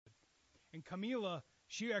And Camila,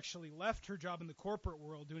 she actually left her job in the corporate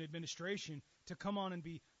world doing administration to come on and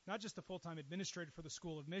be not just a full-time administrator for the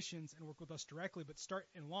School of Missions and work with us directly, but start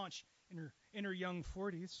and launch in her young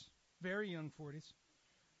 40s, very young 40s.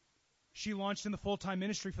 She launched in the full-time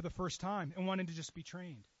ministry for the first time and wanted to just be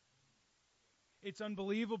trained. It's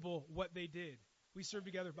unbelievable what they did. We served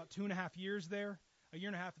together about 2.5 years there, a year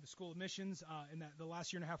and a half at the School of Missions, and the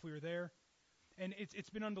last year and a half we were there. And it's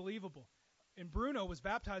been unbelievable. And Bruno was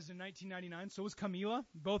baptized in 1999, so was Camila,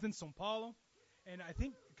 both in São Paulo. And I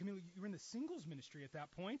think, Camila, you were in the singles ministry at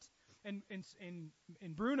that point. And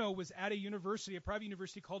Bruno was at a private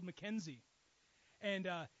university called Mackenzie. And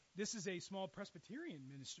this is a small Presbyterian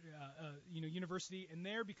ministry, university, and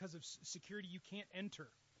there, because of security, you can't enter.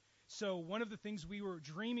 So one of the things we were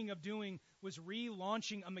dreaming of doing was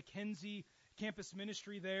relaunching a Mackenzie campus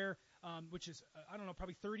ministry there, which is,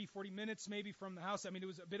 probably 30, 40 minutes maybe from the house. I mean, it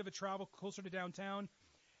was a bit of a travel closer to downtown.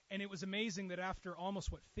 And it was amazing that after almost,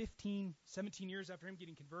 15, 17 years after him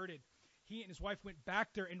getting converted, he and his wife went back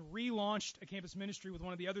there and relaunched a campus ministry with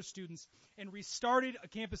one of the other students and restarted a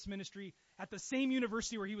campus ministry at the same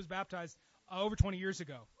university where he was baptized over 20 years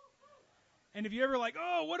ago. And if you ever what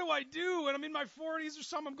do I do? And I'm in my 40s or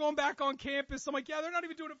something, I'm going back on campus. I'm like, yeah, they're not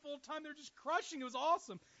even doing it full time. They're just crushing. It was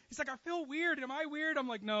awesome. He's like, I feel weird. Am I weird? I'm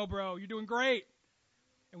like, no, bro, you're doing great.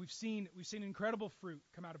 And we've seen incredible fruit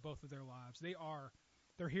come out of both of their lives.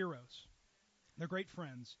 They're heroes. They're great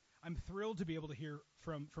friends. I'm thrilled to be able to hear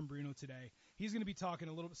from Bruno today. He's going to be talking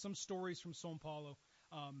some stories from São Paulo.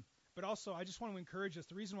 But also, I just want to encourage us.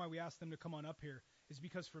 The reason why we asked them to come on up here is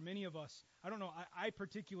because for many of us, I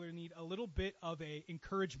particularly need a little bit of a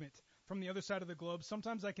encouragement from the other side of the globe.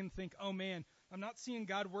 Sometimes I can think, oh man, I'm not seeing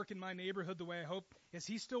God work in my neighborhood the way I hope. Is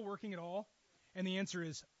he still working at all? And the answer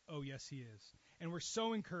is, oh yes, he is. And we're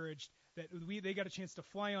so encouraged that they got a chance to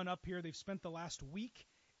fly on up here. They've spent the last week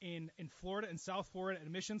in Florida, in South Florida, at a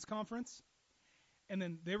missions conference. And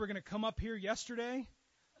then they were going to come up here yesterday,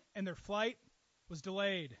 and their flight was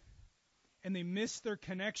delayed. And they missed their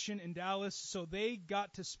connection in Dallas, so they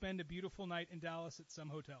got to spend a beautiful night in Dallas at some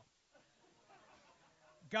hotel.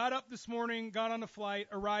 Got up this morning, got on a flight,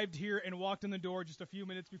 arrived here, and walked in the door just a few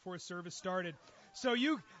minutes before service started. So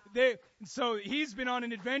he's been on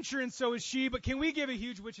an adventure, and so is she. But can we give a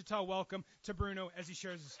huge Wichita welcome to Bruno as he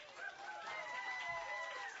shares his...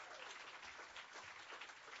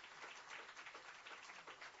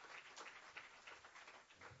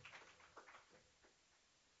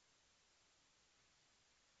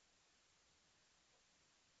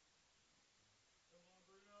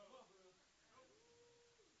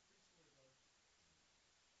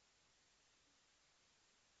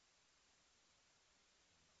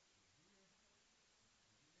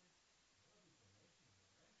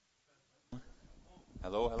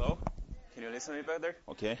 Hello, hello? Can you listen to me better?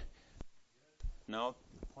 Okay. No?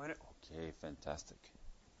 Pointer? Okay, fantastic.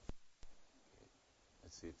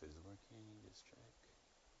 Let's see if it's working. Just check.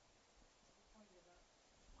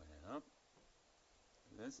 Point it up.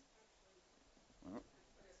 This?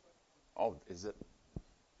 Oh, is it?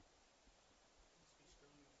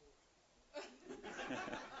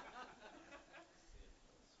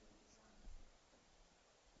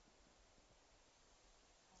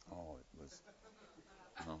 Oh, it was...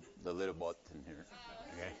 No, the little button here.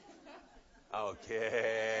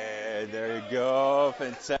 Okay, there you go.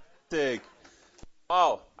 Fantastic.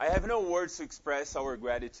 Wow, I have no words to express our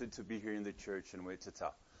gratitude to be here in the church in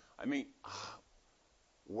Wichita. I mean,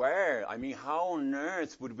 how on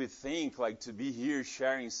earth would we think to be here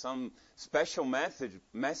sharing some special message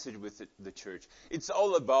with the church? It's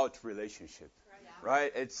all about relationship,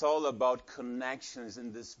 right? It's all about connections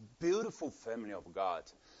in this beautiful family of God.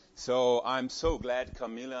 So I'm so glad,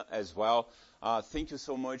 Camila, as well. Thank you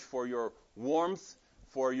so much for your warmth,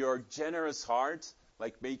 for your generous heart,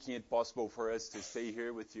 making it possible for us to stay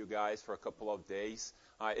here with you guys for a couple of days.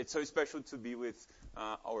 It's so special to be with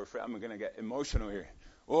our friend. I'm going to get emotional here.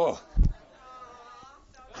 Oh.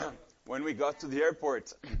 When we got to the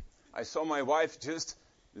airport, I saw my wife just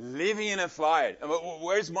leaving in a flight.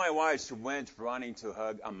 Where's my wife? She went running to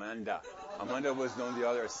hug Amanda. Amanda was on the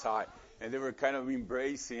other side. And they were kind of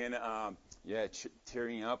embracing,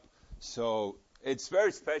 tearing up. So it's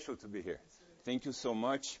very special to be here. Thank you so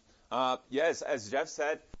much. Yes, as Jeff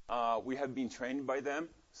said, we have been trained by them.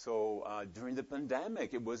 So during the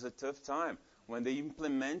pandemic, it was a tough time when they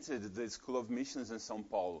implemented the School of Missions in São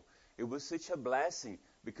Paulo. It was such a blessing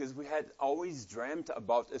because we had always dreamt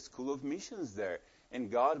about a School of Missions there.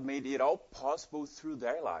 And God made it all possible through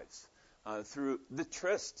their lives, through the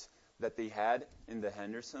trust that they had in the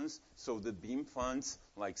Hendersons. So the Beam funds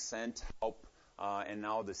like Sent Help and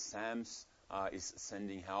now the SAMS is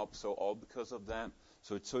sending help. So all because of them.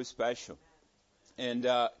 So it's so special. And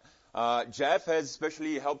Jeff has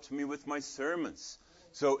especially helped me with my sermons.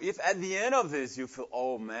 So if at the end of this you feel,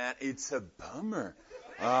 oh man, it's a bummer,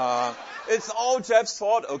 it's all Jeff's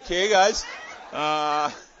fault, okay, guys?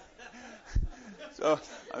 So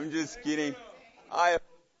I'm just kidding. I hope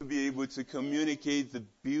to be able to communicate the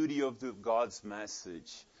beauty of God's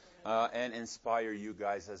message and inspire you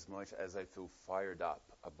guys as much as I feel fired up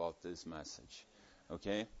about this message.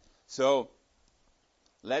 Okay? So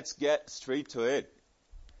let's get straight to it.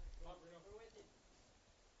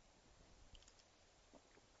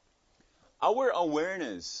 Our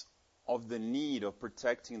awareness of the need of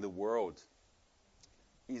protecting the world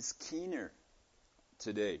is keener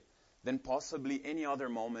today than possibly any other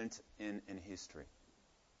moment in history.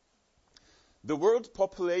 The world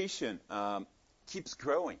population keeps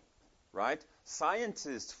growing, right?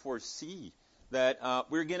 Scientists foresee that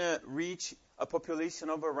we're going to reach a population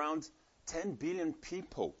of around 10 billion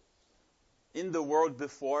people in the world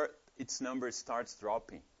before its number starts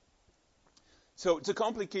dropping. So to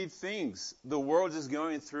complicate things, the world is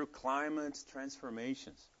going through climate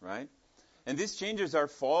transformations, right? And these changes are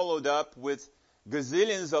followed up with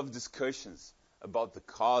gazillions of discussions about the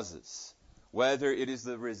causes, whether it is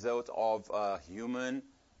the result of human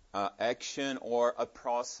action or a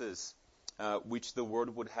process which the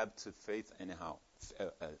world would have to face anyhow.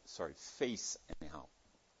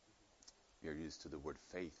 You're used to the word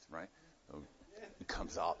faith, right? So it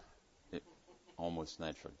comes out almost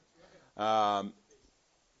naturally.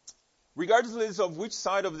 Regardless of which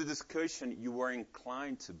side of the discussion you are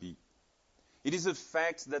inclined to be, it is a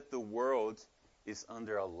fact that the world is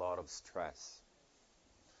under a lot of stress.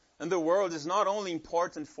 And the world is not only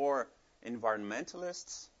important for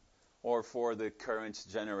environmentalists or for the current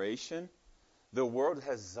generation, the world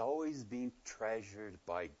has always been treasured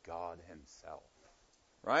by God Himself.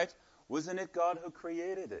 Right? Wasn't it God who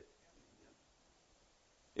created it?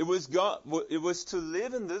 It was to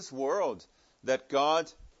live in this world that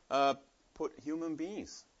God put human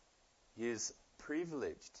beings. He is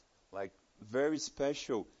privileged, like very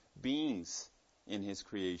special beings in His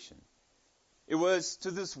creation. It was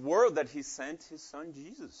to this world that He sent His Son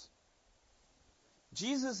Jesus.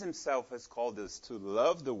 Jesus Himself has called us to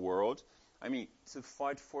love the world, to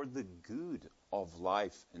fight for the good of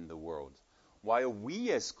life in the world, while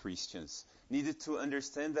we as Christians needed to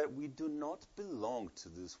understand that we do not belong to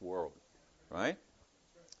this world, right?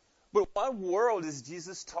 But what world is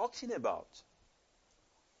Jesus talking about?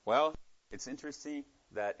 Well, it's interesting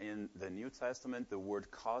that in the New Testament, the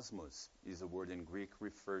word cosmos is a word in Greek,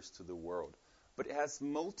 refers to the world. But it has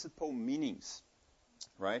multiple meanings,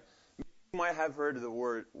 right? You might have heard the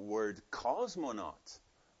word cosmonaut,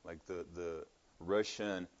 like the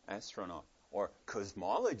Russian astronaut, or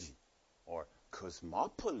cosmology, or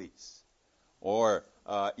cosmopolis, or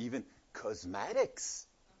even cosmetics.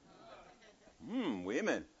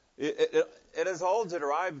 Women. It is all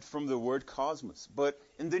derived from the word cosmos. But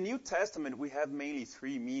in the New Testament, we have mainly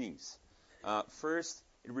three meanings. First,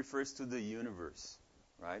 it refers to the universe,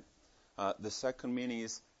 right? The second meaning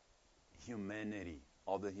is humanity,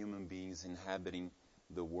 all the human beings inhabiting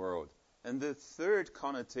the world. And the third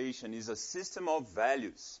connotation is a system of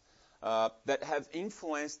values that have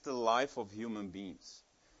influenced the life of human beings.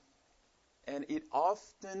 And it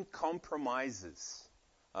often compromises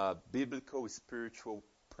biblical spiritual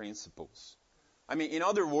principles. In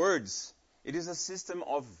other words, it is a system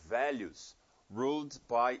of values ruled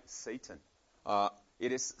by Satan.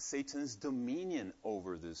 It is Satan's dominion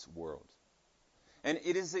over this world. And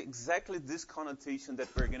it is exactly this connotation that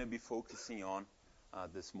we're going to be focusing on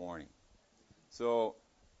this morning. So,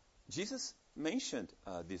 Jesus mentioned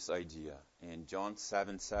this idea in John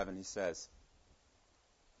 7:7. He says,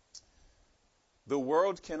 "The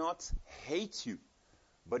world cannot hate you,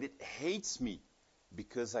 but it hates me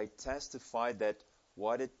because I testify that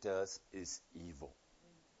what it does is evil."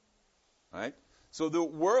 Right? So the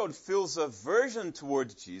world feels aversion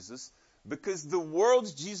toward Jesus because the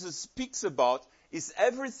world Jesus speaks about is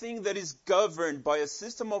everything that is governed by a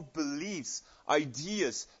system of beliefs,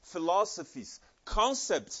 ideas, philosophies,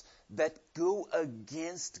 concepts that go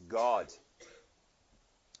against God.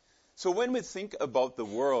 So when we think about the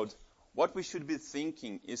world, what we should be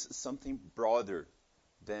thinking is something broader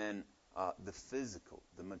than the physical,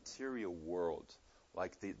 the material world,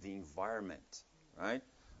 like the environment, right?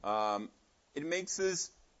 It makes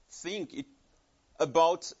us think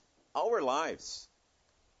about our lives,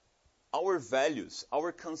 our values,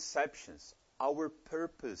 our conceptions, our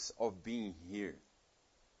purpose of being here.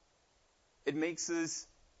 It makes us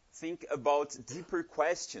think about deeper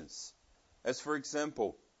questions, as for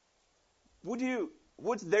example,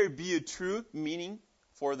 would there be a true meaning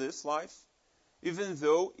for this life, even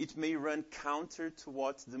though it may run counter to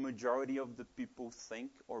what the majority of the people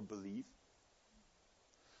think or believe?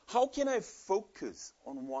 How can I focus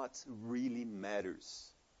on what really matters?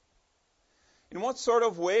 In what sort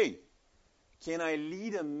of way can I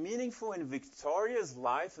lead a meaningful and victorious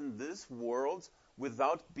life in this world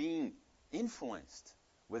without being influenced,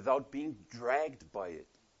 without being dragged by it?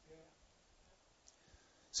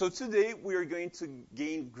 So today we are going to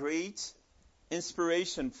gain great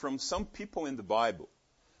inspiration from some people in the Bible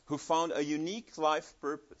who found a unique life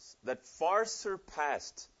purpose that far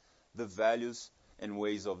surpassed the values and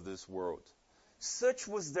ways of this world. Such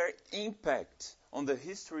was their impact on the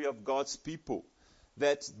history of God's people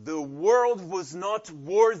that the world was not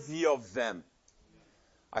worthy of them.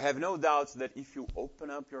 I have no doubt that if you open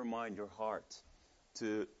up your mind, your heart,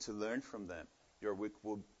 to learn from them, your week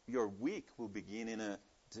will begin in a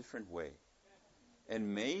different way.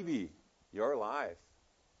 And maybe your life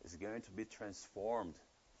is going to be transformed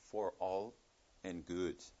for all and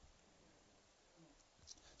good.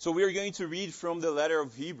 So we are going to read from the letter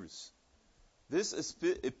of Hebrews. This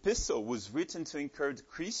epistle was written to encourage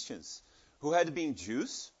Christians who had been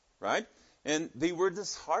Jews, right? And they were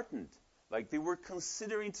disheartened, like they were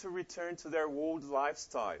considering to return to their old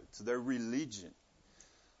lifestyle, to their religion.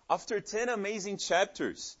 After 10 amazing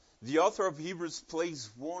chapters, the author of Hebrews plays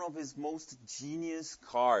one of his most genius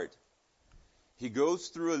cards. He goes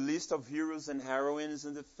through a list of heroes and heroines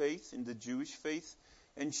in the faith, in the Jewish faith,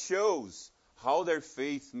 and shows how their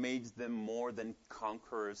faith made them more than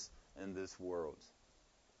conquerors in this world.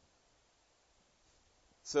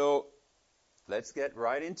 So, let's get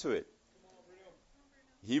right into it.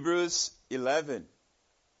 Hebrews 11.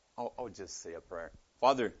 I'll just say a prayer.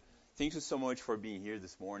 Father, thank you so much for being here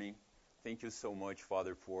this morning. Thank you so much,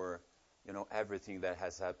 Father, for everything that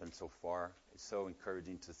has happened so far. It's so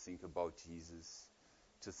encouraging to think about Jesus,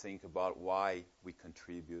 to think about why we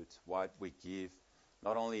contribute, what we give,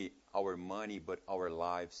 not only our money, but our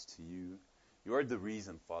lives to you. You are the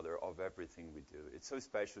reason, Father, of everything we do. It's so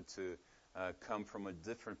special to come from a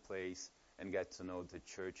different place and get to know the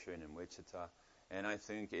church here in Wichita. And I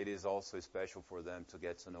think it is also special for them to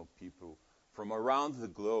get to know people from around the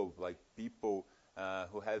globe, like people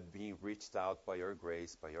who have been reached out by your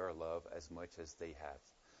grace, by your love, as much as they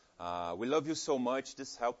have. We love you so much.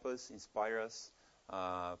 Just help us, inspire us.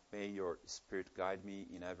 May your Spirit guide me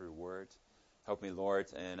in every word. Help me, Lord,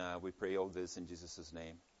 and we pray all this in Jesus'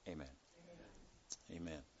 name. Amen.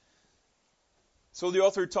 Amen. So the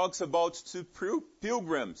author talks about two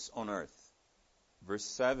pilgrims on earth. Verse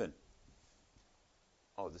 7.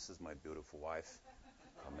 Oh, this is my beautiful wife,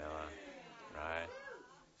 Camilla. Right?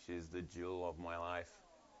 She's the jewel of my life.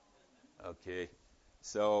 Okay.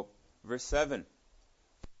 So, verse 7.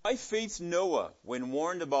 By faith Noah, when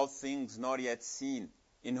warned about things not yet seen,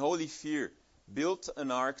 in holy fear, built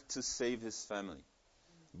an ark to save his family.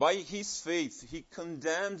 By his faith he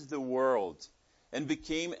condemned the world and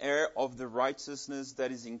became heir of the righteousness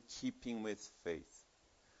that is in keeping with faith.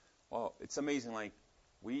 Wow, it's amazing, like,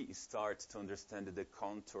 we start to understand the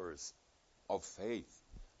contours of faith,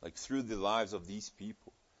 like through the lives of these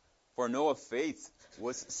people. For Noah's faith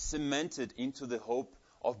was cemented into the hope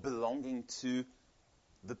of belonging to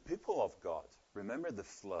the people of God. Remember the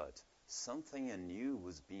flood. Something anew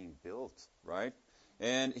was being built, right?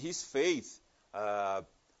 And his faith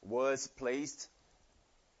was placed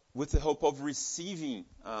with the hope of receiving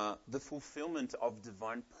the fulfillment of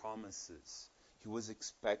divine promises. He was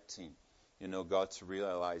expecting, God to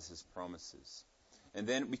realize his promises. And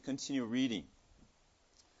then we continue reading.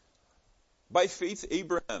 By faith,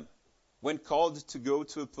 Abraham, when called to go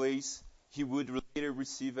to a place he would later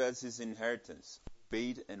receive as his inheritance,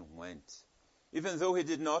 obeyed and went, even though he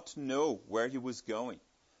did not know where he was going.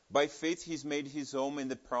 By faith, he's made his home in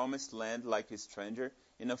the promised land like a stranger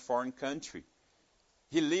in a foreign country.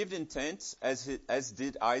 He lived in tents as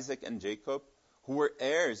did Isaac and Jacob, who were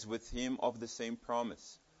heirs with him of the same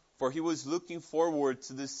promise. For he was looking forward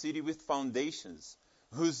to the city with foundations,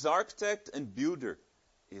 whose architect and builder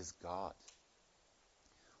is God.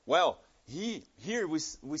 Well, here we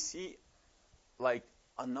see like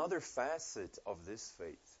another facet of this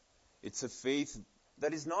faith. It's a faith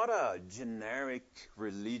that is not a generic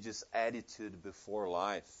religious attitude before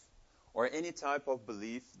life, or any type of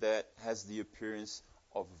belief that has the appearance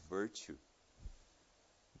of virtue.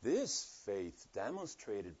 This faith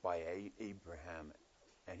demonstrated by Abraham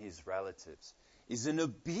and his relatives is an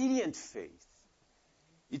obedient faith.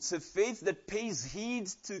 It's a faith that pays heed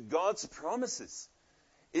to God's promises.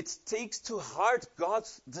 It takes to heart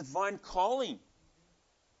God's divine calling.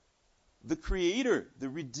 the Creator, the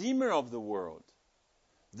Redeemer of the world.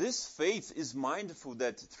 This faith is mindful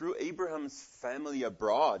that through Abraham's family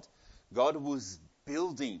abroad, God was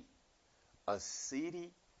building a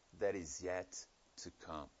city that is yet to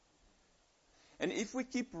come. And if we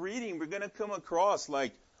keep reading, we're going to come across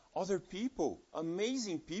like other people,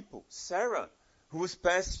 amazing people. Sarah, who was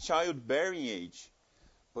past childbearing age,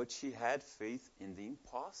 but she had faith in the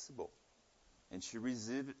impossible. And she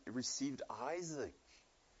received Isaac.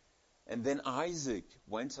 And then Isaac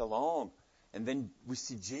went along. And then we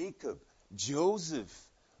see Jacob, Joseph,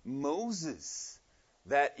 Moses,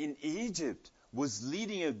 that in Egypt was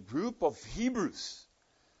leading a group of Hebrews.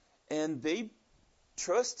 And they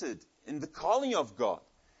trusted in the calling of God.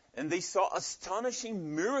 And they saw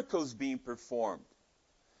astonishing miracles being performed.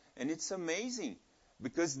 And it's amazing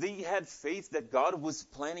because they had faith that God was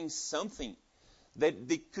planning something that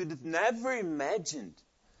they could have never imagined,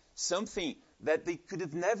 something that they could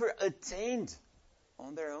have never attained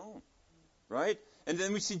on their own. Right? And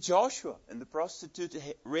then we see Joshua and the prostitute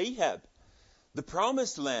Rahab. The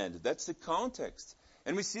promised land, that's the context.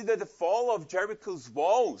 And we see that the fall of Jericho's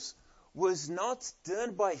walls was not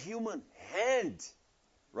done by human hand.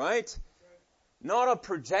 Right? Not a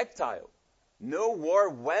projectile. No war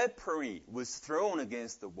weaponry was thrown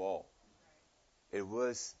against the wall. It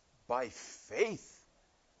was by faith.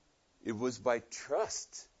 It was by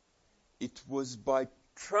trust. It was by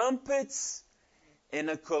trumpets and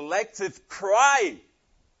a collective cry.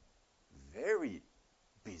 Very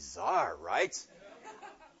bizarre, right?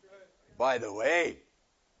 By the way,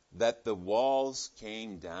 that the walls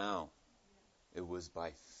came down. It was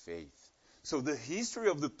by faith. So the history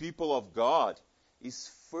of the people of God is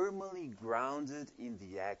firmly grounded in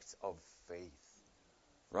the act of faith.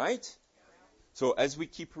 Right? So as we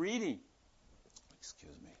keep reading,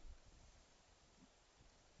 excuse me.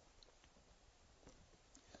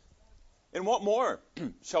 And what more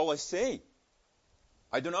shall I say?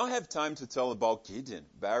 I do not have time to tell about Gideon,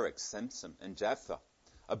 Barak, Samson, and Jephthah,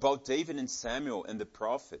 about David and Samuel and the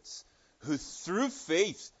prophets, who through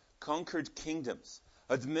faith conquered kingdoms,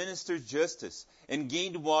 administered justice, and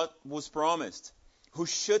gained what was promised, who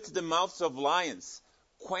shut the mouths of lions,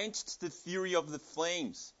 quenched the fury of the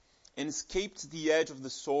flames, and escaped the edge of the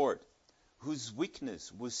sword, whose weakness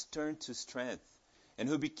was turned to strength, and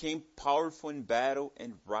who became powerful in battle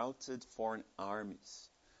and routed foreign armies.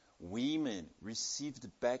 Women received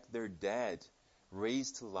back their dead,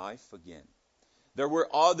 raised to life again. There were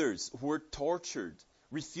others who were tortured,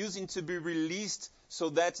 refusing to be released so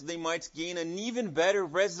that they might gain an even better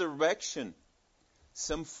resurrection.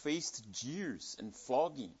 Some faced jeers and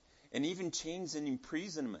flogging, and even chains and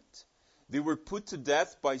imprisonment. They were put to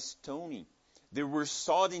death by stoning. They were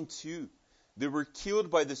sawed in two. They were killed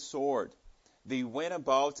by the sword. They went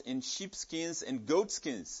about in sheepskins and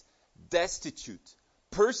goatskins, destitute,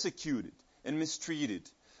 persecuted, and mistreated.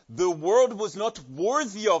 The world was not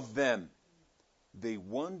worthy of them. They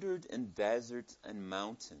wandered in deserts and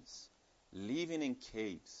mountains, living in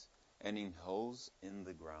caves and in holes in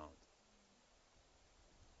the ground.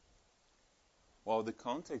 Well, the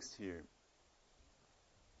context here,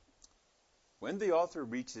 when the author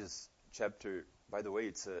reaches chapter, by the way,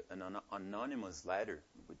 it's an anonymous letter.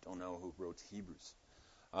 We don't know who wrote Hebrews.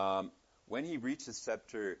 When he reaches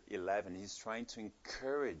chapter 11, he's trying to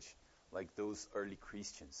encourage like those early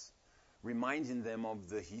Christians, reminding them of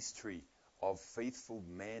the history of faithful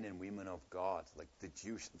men and women of God, like the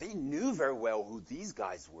Jews. They knew very well who these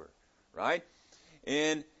guys were, right?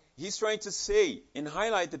 And he's trying to say and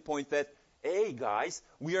highlight the point that, hey guys,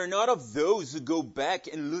 we are not of those who go back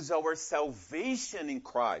and lose our salvation in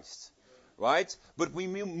Christ, right? But we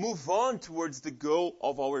move on towards the goal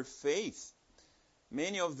of our faith.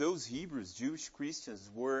 Many of those Hebrews, Jewish Christians,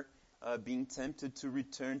 were being tempted to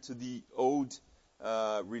return to the old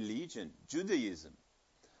religion, Judaism.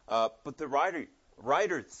 But the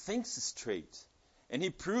writer thinks straight, and he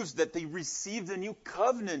proves that they received a new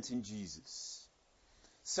covenant in Jesus.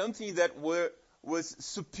 Something that was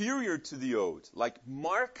superior to the old, like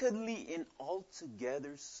markedly and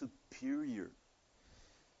altogether superior.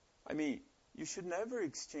 I mean, you should never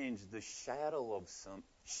exchange the shadow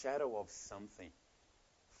of something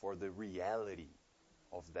for the reality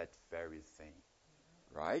of that very thing,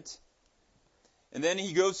 right? And then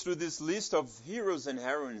he goes through this list of heroes and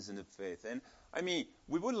heroines in the faith. And I mean,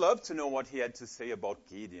 we would love to know what he had to say about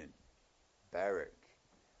Gideon, Barak.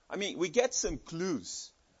 I mean, we get some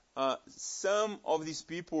clues. Some of these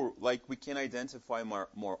people, like, we can identify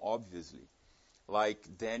more obviously.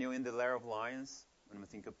 Like Daniel in the lair of lions, when we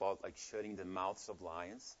think about, like, shutting the mouths of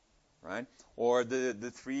lions, right? Or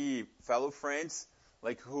the three fellow friends,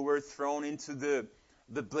 like, who were thrown into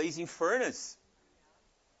the blazing furnace.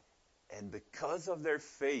 And because of their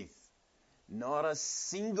faith, not a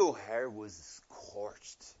single hair was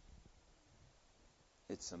scorched.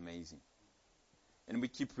 It's amazing. And we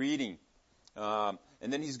keep reading. And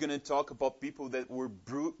then he's going to talk about people that were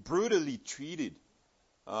brutally treated.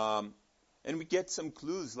 And we get some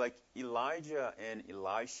clues like Elijah and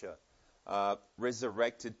Elisha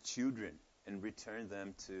resurrected children and returned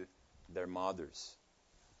them to their mothers.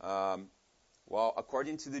 Well,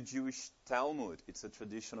 according to the Jewish Talmud, it's a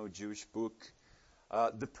traditional Jewish book,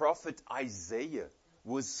 the prophet Isaiah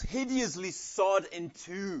was hideously sawed in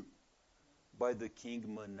two by the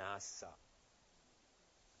king Manasseh.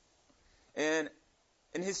 And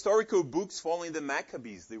in historical books following the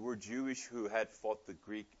Maccabees, they were Jewish who had fought the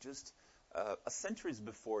Greek just centuries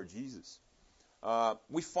before Jesus.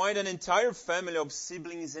 We find an entire family of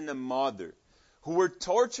siblings and a mother who were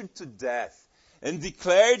tortured to death and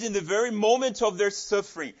declared in the very moment of their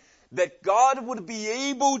suffering that God would be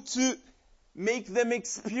able to make them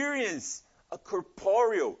experience a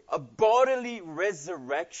corporeal, a bodily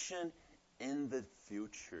resurrection in the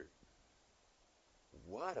future.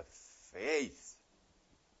 What a faith!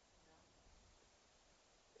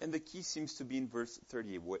 And the key seems to be in verse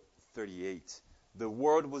 38. The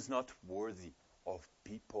world was not worthy of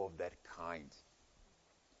people of that kind.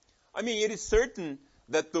 I mean, it is certain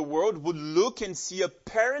that the world would look and see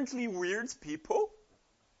apparently weird people.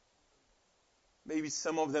 Maybe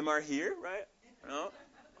some of them are here, right? No,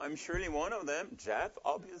 I'm surely one of them. Jeff,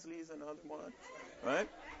 obviously, is another one, right?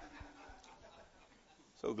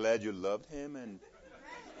 So glad you loved him and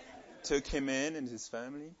took him in and his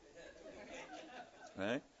family,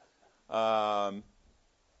 right?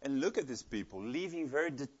 And look at these people living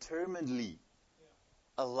very determinedly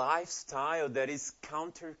a lifestyle that is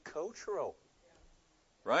countercultural,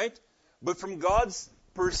 right? But from God's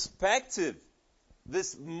perspective,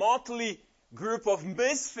 this motley group of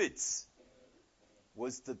misfits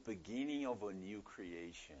was the beginning of a new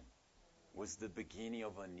creation, was the beginning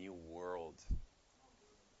of a new world,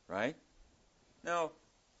 right? Now,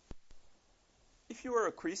 if you are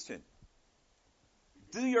a Christian,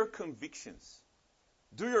 do your convictions,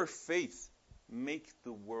 do your faith make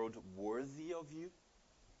the world worthy of you?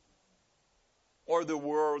 Or the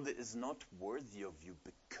world is not worthy of you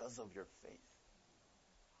because of your faith?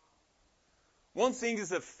 One thing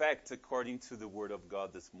is a fact according to the Word of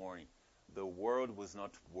God this morning. The world was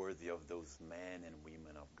not worthy of those men and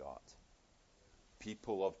women of God.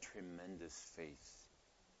 People of tremendous faith.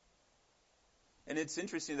 And it's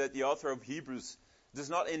interesting that the author of Hebrews does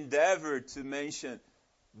not endeavor to mention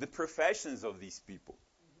the professions of these people,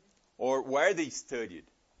 or where they studied,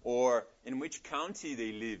 or in which county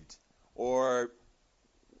they lived, or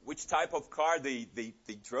which type of car they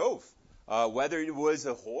drove. Whether it was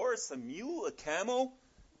a horse, a mule, a camel,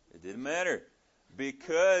 it didn't matter,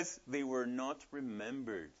 because they were not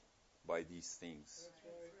remembered by these things,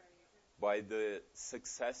 by the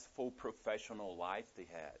successful professional life they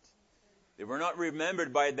had. They were not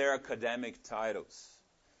remembered by their academic titles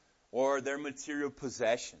or their material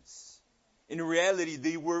possessions. In reality,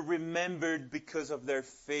 they were remembered because of their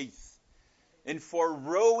faith and for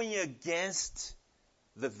rowing against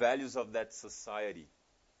the values of that society,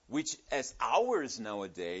 which as ours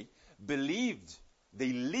nowadays they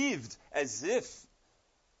lived as if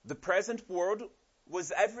the present world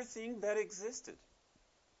was everything that existed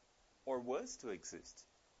or was to exist.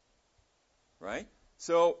 Right?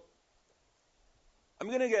 So, I'm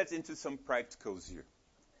going to get into some practicals here.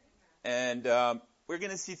 And we're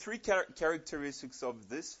going to see three characteristics of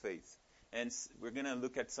this faith. And we're going to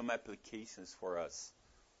look at some applications for us,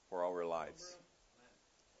 for our lives.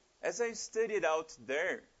 As I studied out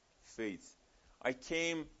their faith, I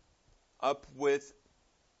came up with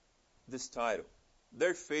this title.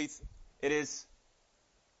 Their faith, it is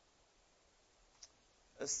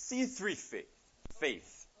a C3 faith.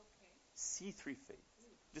 Faith. C3 faith.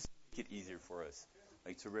 Just make it easier for us.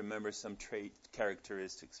 Like to remember some trait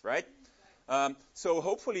characteristics, right? So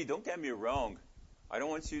hopefully, don't get me wrong. I don't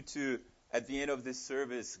want you to, at the end of this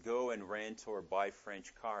service, go and rent or buy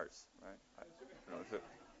French cars, right? I don't know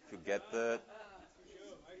if you get the.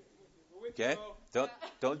 Okay,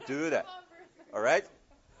 don't do that. All right?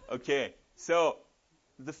 Okay. So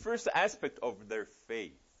the first aspect of their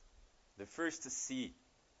faith, the first to see,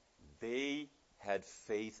 they had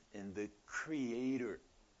faith in the Creator,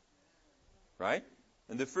 right?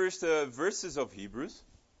 In the first verses of Hebrews,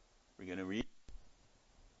 we're going to read.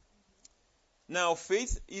 Now,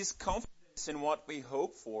 faith is confidence in what we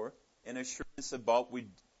hope for and assurance about what we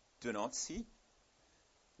do not see.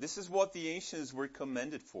 This is what the ancients were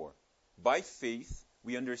commended for. By faith,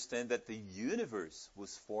 we understand that the universe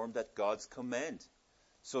was formed at God's command,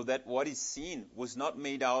 so that what is seen was not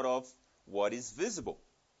made out of what is visible.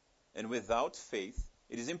 And without faith,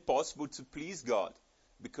 it is impossible to please God,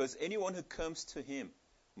 because anyone who comes to him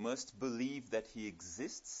must believe that he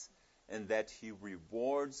exists and that he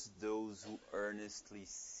rewards those who earnestly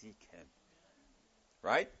seek him.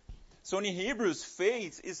 Right? So in Hebrews,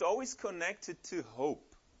 faith is always connected to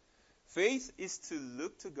hope. Faith is to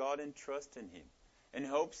look to God and trust in him. And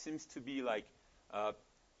hope seems to be like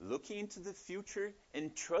looking into the future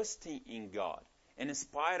and trusting in God. And in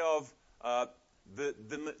spite of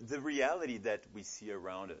the reality that we see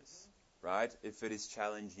around us, right? If it is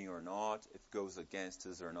challenging or not, if it goes against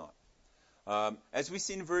us or not. As we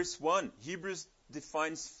see in verse 1, Hebrews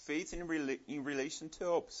defines faith in relation to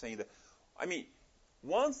hope, saying that,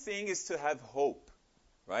 one thing is to have hope,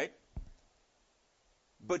 right?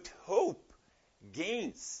 But hope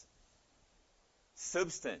gains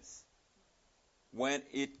substance when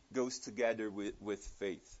it goes together with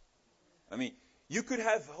faith. You could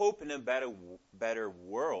have hope in a better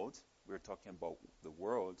world. We're talking about the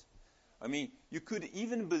world. You could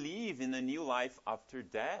even believe in a new life after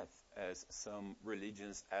death, as some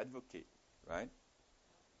religions advocate, right?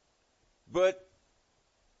 But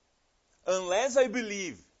unless I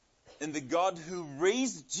believe in the God who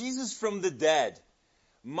raised Jesus from the dead,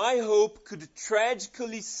 my hope could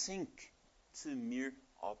tragically sink to mere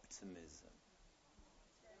optimism.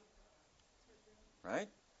 Right?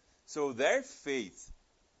 So their faith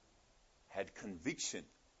had conviction,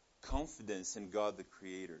 confidence in God the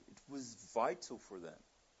Creator. It was vital for them.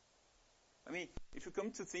 If you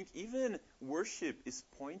come to think, even worship is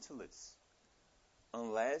pointless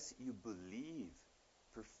unless you believe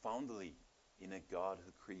profoundly in a God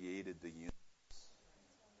who created the universe.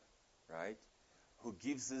 Right? Who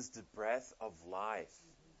gives us the breath of life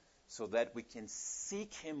so that we can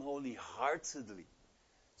seek him wholeheartedly,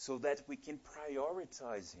 so that we can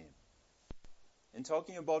prioritize him. And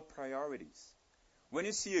talking about priorities, when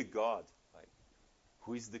you see a God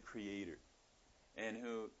who is the creator and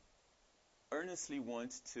who earnestly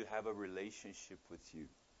wants to have a relationship with you,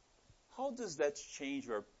 how does that change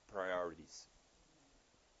your priorities?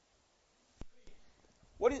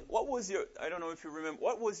 What was your, I don't know if you remember,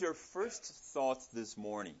 what was your first thought this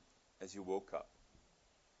morning as you woke up?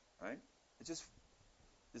 Right? It just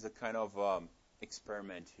is a kind of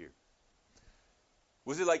experiment here.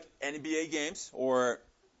 Was it like NBA games or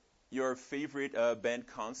your favorite band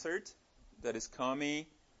concert that is coming,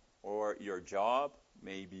 or your job,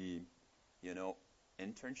 maybe,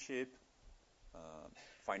 internship,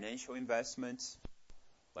 financial investments,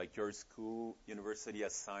 like your school, university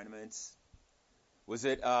assignments? Was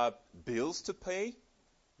it bills to pay?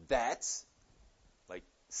 Debts? Like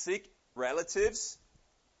sick relatives?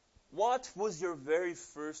 What was your very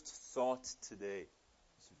first thought today?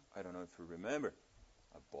 I don't know if you remember.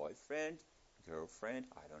 A boyfriend? Girlfriend?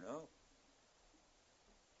 I don't know.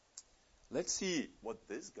 Let's see what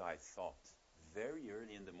this guy thought very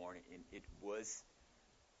early in the morning. And it was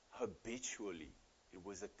habitually, it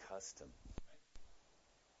was a custom.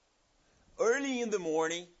 Early in the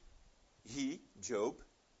morning, he, Job,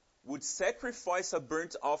 would sacrifice a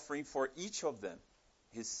burnt offering for each of them,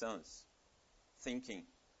 his sons, thinking,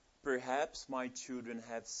 perhaps my children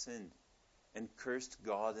have sinned and cursed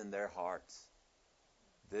God in their hearts.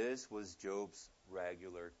 This was Job's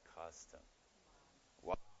regular custom.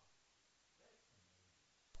 Wow.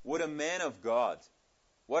 What a man of God.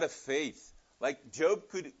 What a faith. Like Job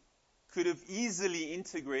could have easily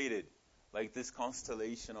integrated like this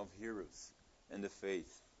constellation of heroes in the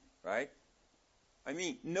faith. Right?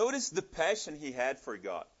 Notice the passion he had for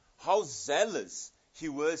God. How zealous he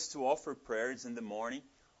was to offer prayers in the morning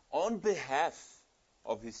on behalf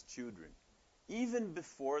of his children, even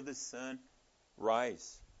before the sun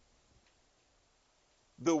rise.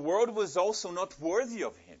 The world was also not worthy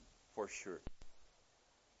of him, for sure.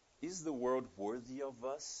 Is the world worthy of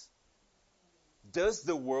us? Does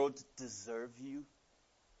the world deserve you?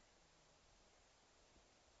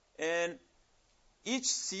 And each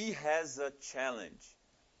C has a challenge.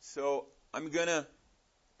 So I'm going to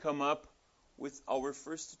come up with our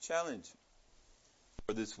first challenge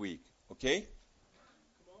for this week. Okay?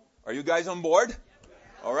 Are you guys on board?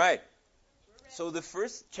 All right. So the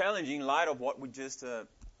first challenge, in light of what we just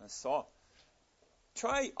saw,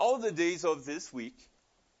 try all the days of this week,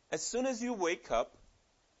 as soon as you wake up,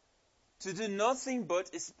 to do nothing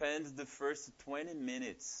but spend the first 20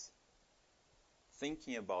 minutes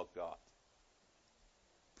thinking about God.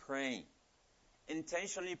 Praying,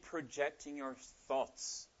 intentionally projecting your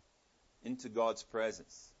thoughts into God's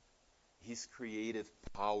presence, His creative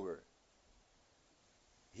power.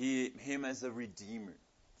 him as a redeemer.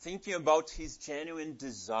 Thinking about his genuine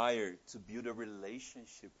desire to build a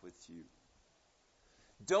relationship with you.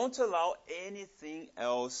 Don't allow anything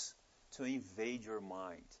else to invade your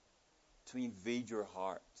mind, to invade your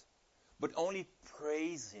heart, but only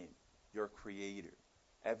praise him, your creator,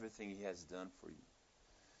 everything he has done for you.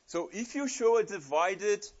 So if you show a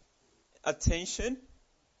divided attention,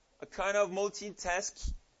 a kind of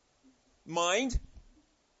multitask mind,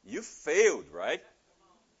 you failed, right?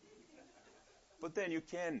 But then you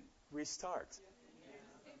can restart.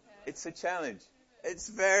 It's a challenge. It's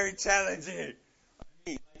very challenging.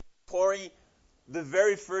 Pouring the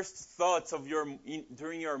very first thoughts of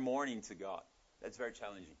during your morning to God. That's very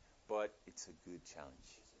challenging. But it's a good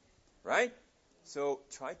challenge. Right? So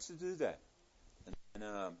try to do that.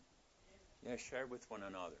 And share with one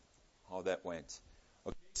another how that went.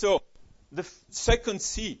 Okay. So the second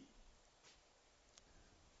C.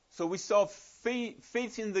 So we saw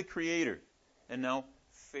faith in the Creator. And now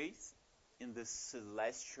faith in the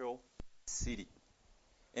celestial city.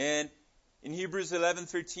 And in Hebrews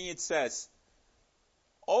 11:13 it says,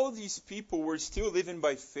 all these people were still living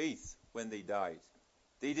by faith when they died.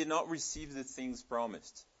 They did not receive the things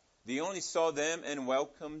promised. They only saw them and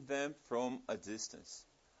welcomed them from a distance,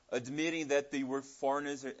 admitting that they were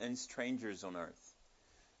foreigners and strangers on earth.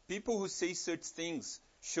 People who say such things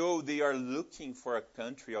show they are looking for a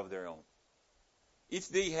country of their own. If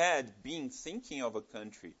they had been thinking of a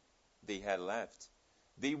country they had left,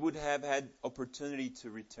 they would have had opportunity to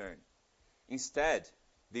return. Instead,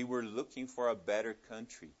 they were looking for a better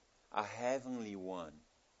country, a heavenly one.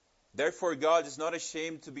 Therefore, God is not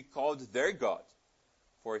ashamed to be called their God,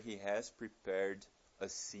 for he has prepared a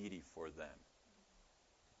city for them.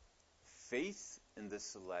 Faith in the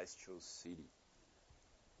celestial city.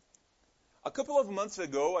 A couple of months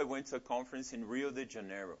ago, I went to a conference in Rio de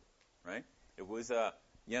Janeiro, right? It was a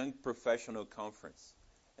young professional conference.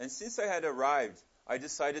 And since I had arrived, I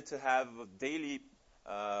decided to have daily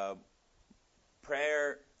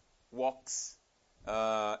prayer walks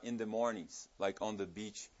in the mornings, like on the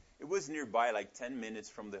beach. It was nearby, like 10 minutes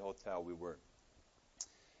from the hotel we were.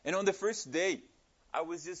 And on the first day, I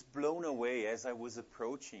was just blown away as I was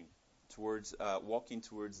approaching walking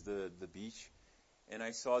towards the beach. And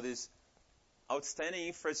I saw this outstanding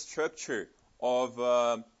infrastructure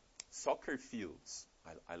of soccer fields.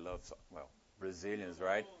 I love, Brazilians,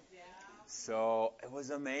 right? So it was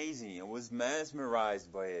amazing. I was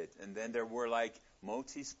mesmerized by it. And then there were like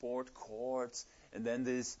multi-sport courts, and then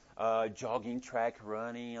this jogging track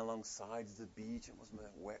running alongside the beach. I was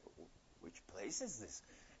like, which place is this?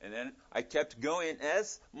 And then I kept going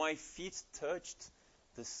as my feet touched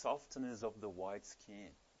the softness of the white skin.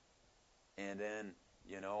 And then,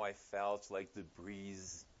 I felt like the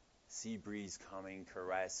sea breeze coming,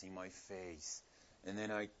 caressing my face. And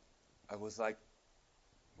then I was like,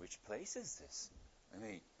 which place is this? I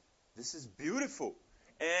mean, this is beautiful.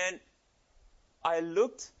 And I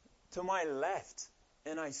looked to my left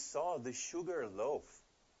and I saw the sugar loaf.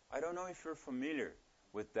 I don't know if you're familiar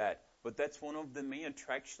with that, but that's one of the main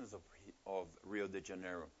attractions of Rio de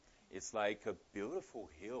Janeiro. It's like a beautiful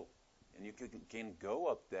hill, and you can go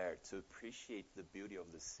up there to appreciate the beauty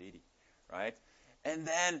of the city, right? And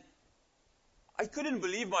then I couldn't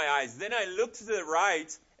believe my eyes. Then I looked to the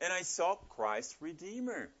right, and I saw Christ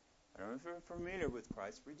Redeemer. I don't know if you're familiar with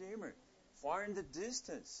Christ Redeemer. Far in the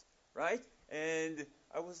distance, right? And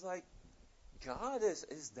I was like, God,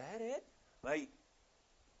 is that it? Like,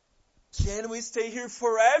 can we stay here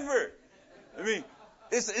forever? I mean,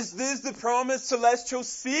 is this the promised celestial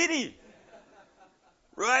city?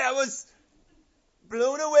 Right? I was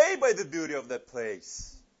blown away by the beauty of that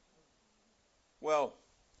place. Well,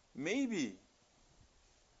 maybe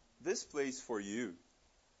this place for you,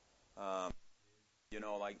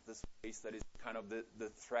 like this place that is kind of the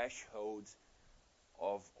threshold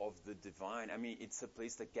of the divine. I mean, it's a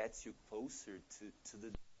place that gets you closer to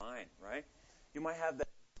the divine, right? You might have that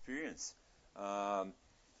experience.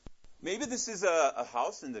 Maybe this is a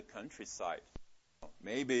house in the countryside.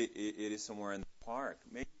 Maybe it is somewhere in the park.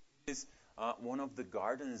 Maybe it is one of the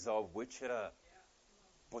gardens of Wichita,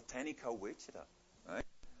 Botanica Wichita, right?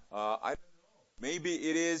 I don't know. Maybe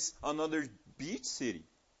it is another beach city.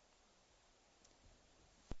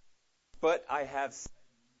 But I have,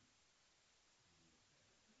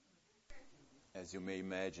 as you may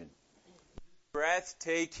imagine,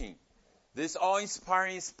 breathtaking, this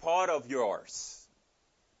awe-inspiring spot of yours.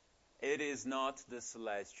 It is not the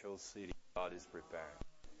celestial city God is preparing.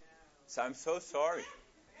 So I'm so sorry.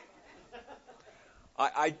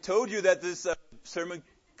 I told you that this sermon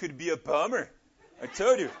could be a bummer. I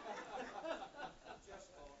told you.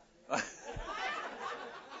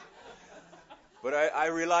 But I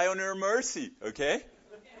rely on her mercy, okay?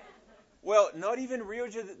 Well, not even Rio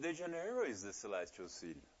de Janeiro is the celestial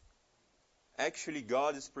city. Actually,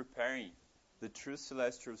 God is preparing the true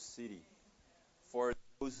celestial city for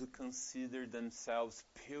those who consider themselves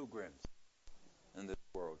pilgrims in this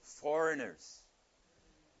world, foreigners.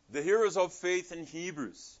 The heroes of faith in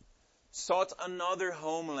Hebrews sought another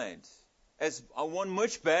homeland as one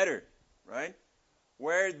much better, right?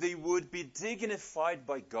 Where they would be dignified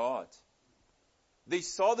by God. They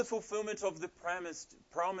saw the fulfillment of the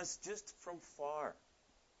promise just from far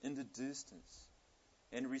in the distance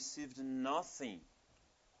and received nothing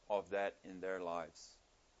of that in their lives.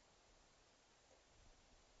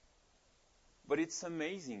 But it's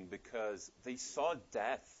amazing because they saw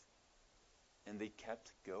death and they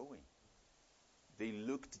kept going. They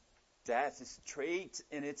looked death straight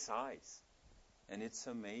in its eyes. And it's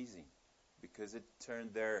amazing because it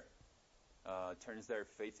turns their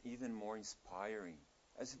faith even more inspiring.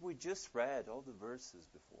 As we just read all the verses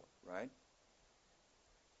before, right?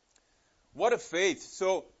 What a faith.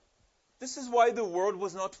 So, this is why the world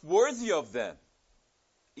was not worthy of them.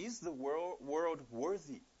 Is the world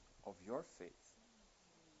worthy of your faith?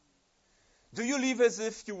 Do you live as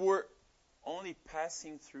if you were only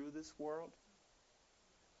passing through this world?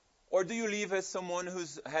 Or do you live as someone who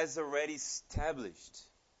has already established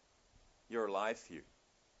your life here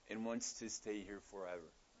and wants to stay here forever?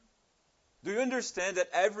 Do you understand that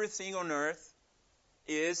everything on earth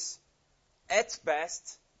is, at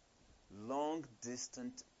best, long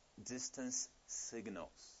distance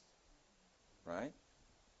signals? Right?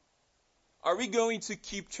 Are we going to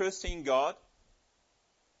keep trusting God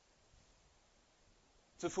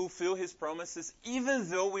to fulfill His promises, even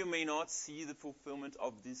though we may not see the fulfillment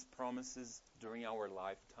of these promises during our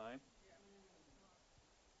lifetime?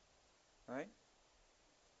 Right?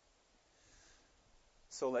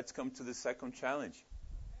 So let's come to the second challenge.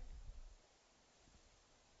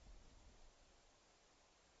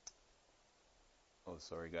 Oh,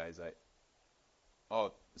 sorry guys,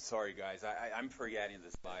 I'm forgetting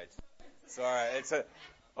the slides. Sorry.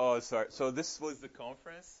 So this was the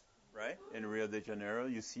conference, right, in Rio de Janeiro.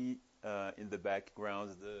 You see in the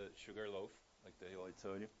background the sugar loaf, like I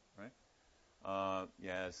told you,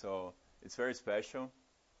 right? So it's very special.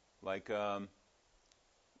 Like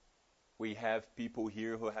we have people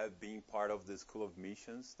here who have been part of the School of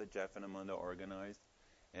Missions that Jeff and Amanda organized,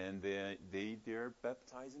 and they're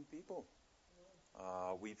baptizing people.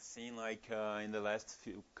 We've seen in the last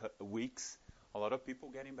few weeks a lot of people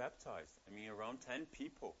getting baptized. I mean, around 10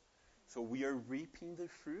 people. So we are reaping the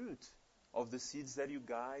fruit of the seeds that you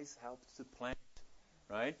guys helped to plant,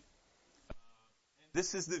 right?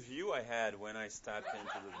 This is the view I had when I stepped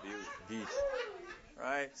into the beach,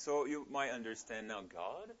 right? So you might understand now,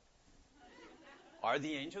 God, are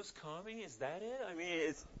the angels coming? Is that it? I mean,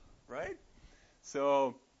 it's, right?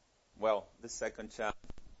 So, well, the second chapter.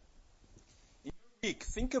 In your week,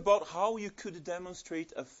 think about how you could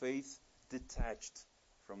demonstrate a faith detached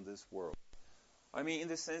from this world. I mean, in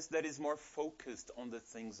the sense that is more focused on the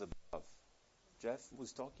things above. Jeff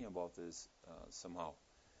was talking about this somehow.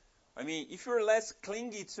 I mean, if you're less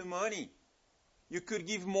clingy to money, you could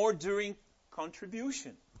give more during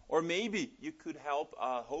contribution. Or maybe you could help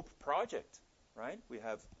a Hope project, right?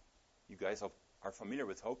 You guys are familiar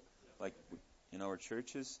with Hope, like in our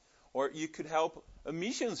churches. Or you could help a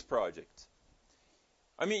missions project.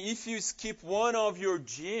 I mean, if you skip one of your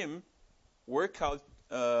gym workout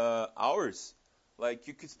hours, like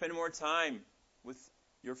you could spend more time with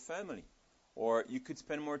your family. Or you could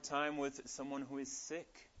spend more time with someone who is sick.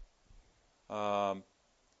 I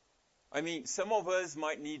mean, some of us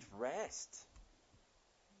might need rest.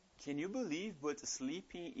 Can you believe? But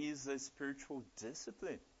sleeping is a spiritual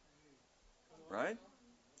discipline, right?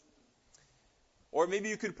 Or maybe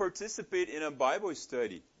you could participate in a Bible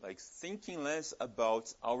study, like thinking less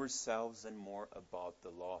about ourselves and more about the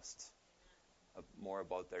lost, more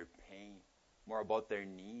about their pain, more about their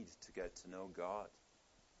need to get to know God,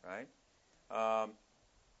 right? A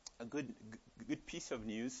good piece of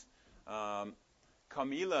news.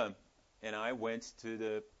 Camila and I went to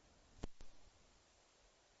the.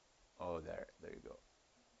 Oh, there you go.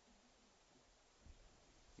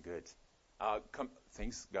 Good.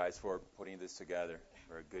 Thanks, guys, for putting this together.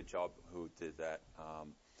 Very good job who did that.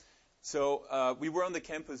 So we were on the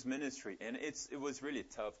campus ministry, and it was really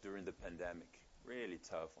tough during the pandemic. Really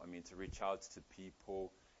tough. I mean, to reach out to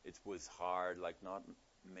people, it was hard. Like, not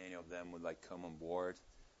many of them would come on board.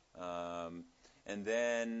 And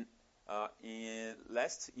then in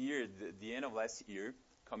last year, the end of last year,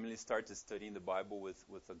 Camille started studying the Bible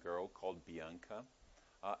with a girl called Bianca.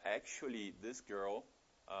 Actually, this girl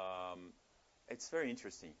it's very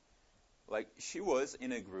interesting. Like, she was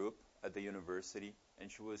in a group at the university, and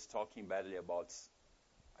she was talking badly about,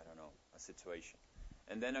 I don't know, a situation.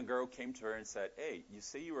 And then a girl came to her and said, hey, you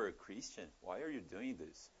say you were a Christian. Why are you doing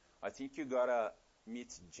this? I think you gotta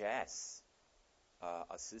meet Jess,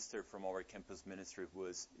 a sister from our campus ministry who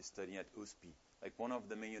was studying at USP, like one of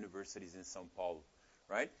the main universities in São Paulo,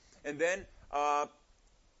 right? And then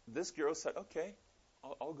this girl said, okay,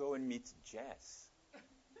 I'll go and meet Jess.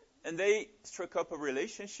 And they struck up a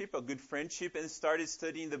relationship, a good friendship, and started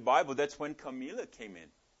studying the Bible. That's when Camila came in,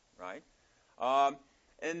 right?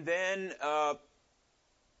 And then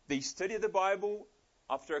they studied the Bible.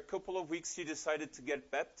 After a couple of weeks, she decided to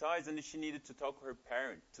get baptized, and she needed to talk to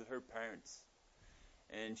her parents.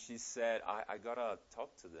 And she said, I gotta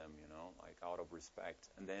talk to them, like out of respect.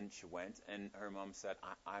 And then she went, and her mom said,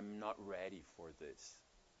 I'm not ready for this.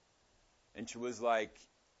 And she was like,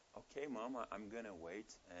 okay, Mom, I'm going to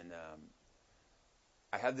wait. And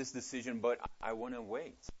I had this decision, but I want to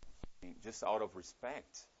wait, just out of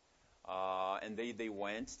respect. And they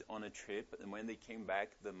went on a trip. And when they came back,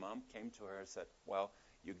 the mom came to her and said, well,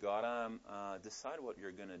 you got to decide what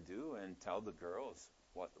you're going to do and tell the girls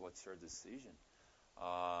what's your decision.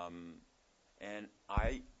 And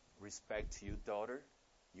I respect you, daughter.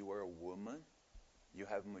 You are a woman. You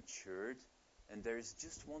have matured. And there's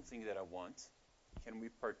just one thing that I want. Can we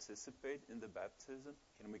participate in the baptism?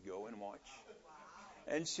 Can we go and watch?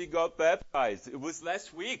 Wow. And she got baptized. It was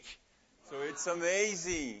last week. So it's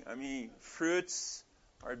amazing. I mean, fruits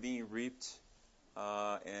are being reaped.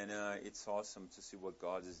 And it's awesome to see what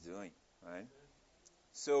God is doing, right?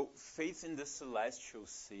 So faith in the celestial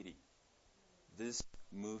city. This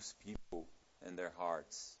moves people and their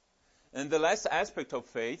hearts. And the last aspect of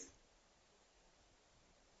faith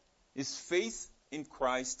is faith in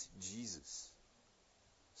Christ Jesus.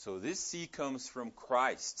 So this C comes from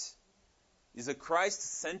Christ. It's a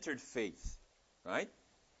Christ-centered faith, right?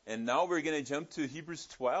 And now we're going to jump to Hebrews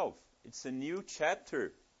 12. It's a new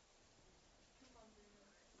chapter.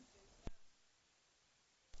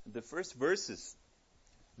 The first verses.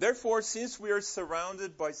 Therefore, since we are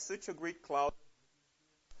surrounded by such a great cloud,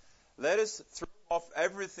 let us throw off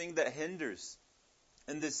everything that hinders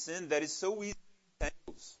and the sin that is so easily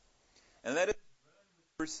entangles. And let us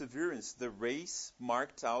perseverance the race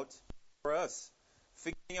marked out for us,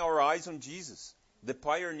 fixing our eyes on Jesus, the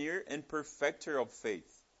pioneer and perfecter of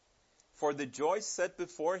faith. For the joy set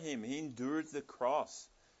before him, he endured the cross,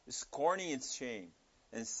 scorning its shame,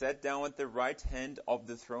 and sat down at the right hand of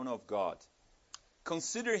the throne of God.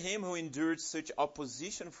 Consider him who endured such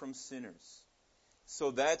opposition from sinners,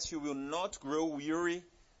 so that you will not grow weary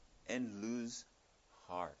and lose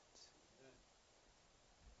heart.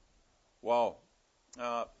 Wow.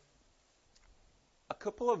 A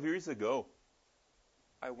couple of years ago,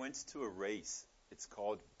 I went to a race. It's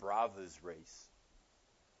called Brava's Race.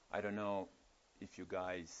 I don't know if you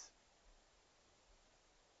guys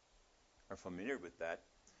are familiar with that,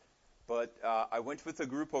 but I went with a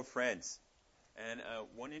group of friends. And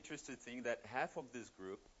one interesting thing that half of this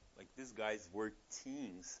group, like these guys, were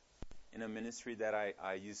teens in a ministry that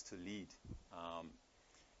I used to lead.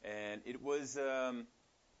 And it was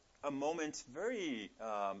a moment very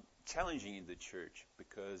challenging in the church,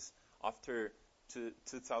 because after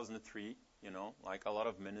 2003, like a lot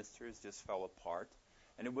of ministers just fell apart,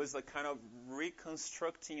 and it was a kind of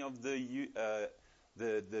reconstructing of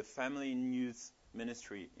the family and youth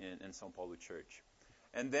ministry in São Paulo church.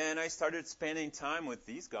 And then I started spending time with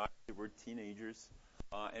these guys. They were teenagers,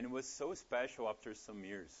 and it was so special after some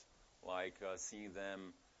years, like seeing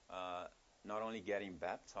them not only getting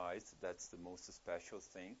baptized, that's the most special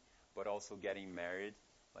thing, but also getting married,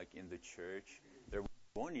 like in the church. There was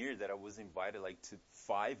one year that I was invited like to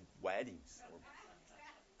 5 weddings,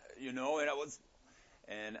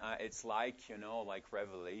 and it's like, like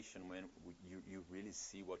Revelation, when you really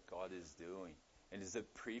see what God is doing, and it's a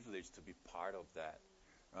privilege to be part of that.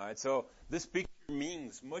 Right? So this picture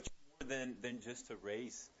means much more than just a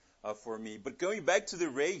race for me. But going back to the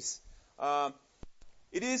race,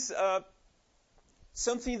 it is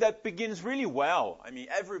something that begins really well. I mean,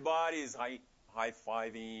 everybody is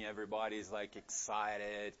high-fiving, everybody is like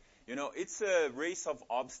excited. It's a race of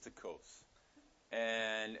obstacles.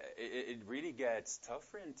 And it really gets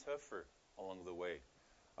tougher and tougher along the way.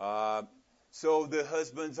 So the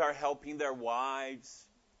husbands are helping their wives.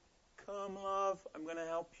 Come, love, I'm going to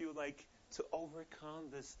help you to overcome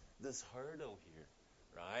this hurdle here,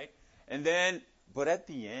 right? And then, but at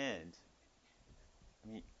the end,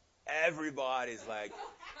 I mean, everybody's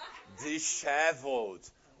disheveled.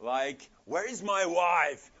 Where is my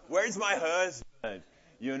wife? Where is my husband?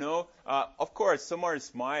 Of course, some are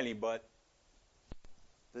smiling, but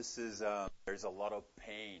There's a lot of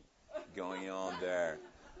pain going on there.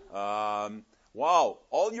 Wow,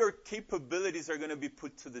 all your capabilities are going to be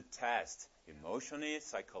put to the test. Emotionally,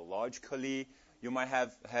 psychologically, you might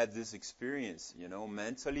have had this experience,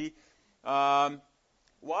 mentally.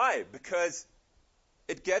 Why? Because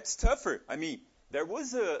it gets tougher. I mean, there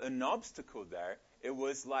was an obstacle there. It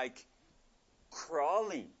was like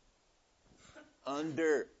crawling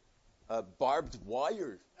under barbed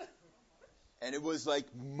wire. And it was like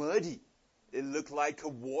muddy. It looked like a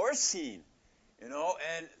war scene, and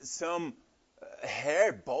some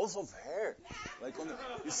balls of hair. Like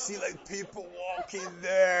you see like people walking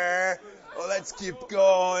there. Oh, let's keep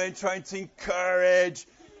going, trying to encourage.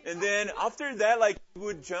 And then after that, like you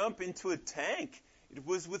would jump into a tank. It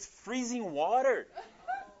was with freezing water.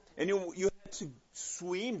 And you had to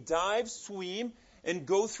dive, swim, and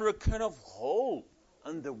go through a kind of hole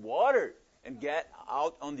underwater and get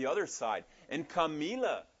out on the other side. And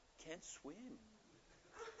Camila can't swim.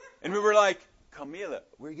 And we were like, Camila,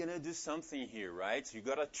 we're going to do something here, right? You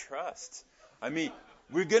got to trust. I mean,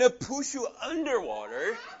 we're going to push you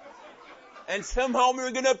underwater, and somehow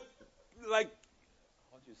we're going to, like,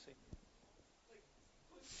 how do you say?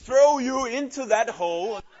 Throw you into that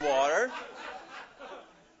hole of water.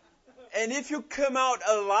 And if you come out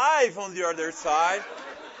alive on the other side,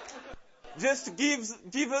 just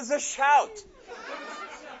give us a shout.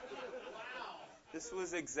 This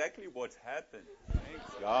was exactly what happened.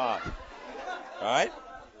 Thank God. Right?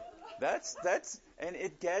 That's and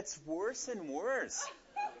it gets worse and worse.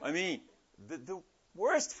 I mean, the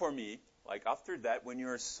worst for me, like after that, when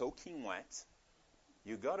you're soaking wet,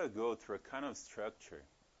 you gotta go through a kind of structure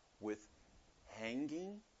with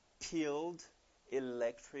hanging, peeled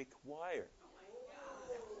electric wire.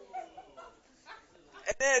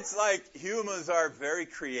 And it's like humans are very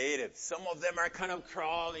creative. Some of them are kind of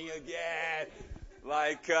crawling again.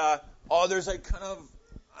 Like others are kind of,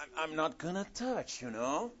 I'm not gonna touch,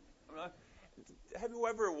 Have you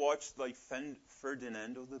ever watched like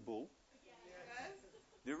Ferdinando the Bull? Yes.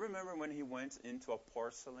 Do you remember when he went into a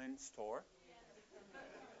porcelain store?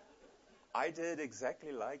 I did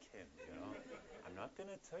exactly like him, I'm not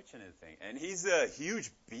gonna touch anything. And he's a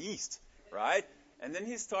huge beast, right? And then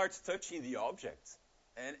he starts touching the objects.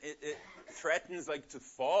 And it threatens like to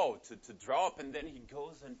fall, to drop, and then he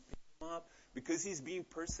goes and picks them up because he's being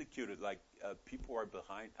persecuted. Like people are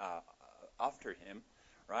after him,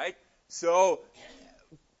 right? So,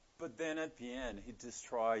 but then at the end he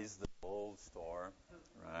destroys the whole store,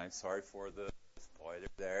 right? Sorry for the spoiler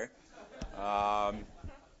there.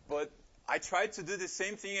 But I tried to do the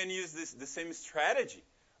same thing and use the same strategy,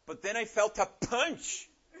 but then I felt a punch.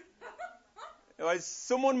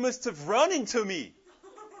 Someone must have run into me.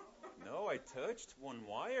 No, I touched one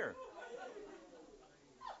wire.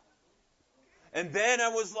 And then I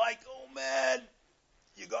was like, oh man,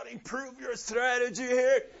 you got to improve your strategy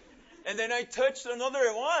here. And then I touched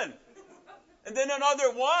another one. And then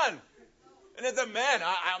another one. And I said, man,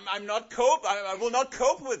 I will not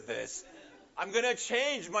cope with this. I'm going to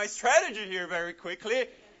change my strategy here very quickly.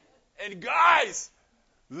 And guys,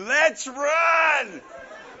 let's run!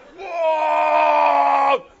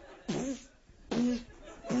 Whoa!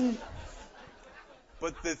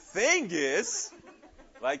 But the thing is,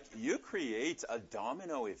 like, you create a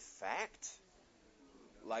domino effect.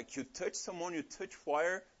 Like, you touch someone, you touch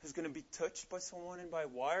wire, who's going to be touched by someone and by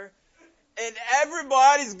wire. And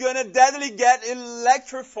everybody's going to deadly get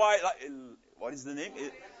electrified. Like, what is the name?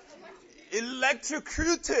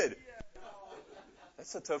 Electrocuted.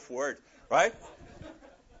 That's a tough word, right?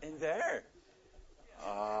 And there.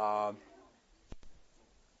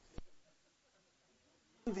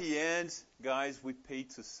 In the end, guys, we pay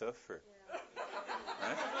to suffer.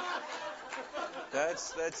 Right?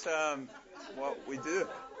 That's what we do.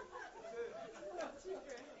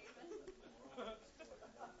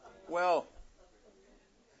 Well,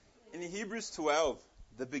 in Hebrews 12,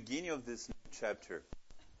 the beginning of this chapter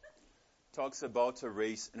talks about a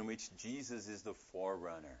race in which Jesus is the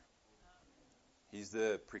forerunner. He's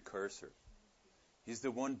the precursor. He's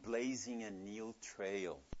the one blazing a new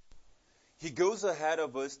trail. He goes ahead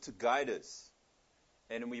of us to guide us,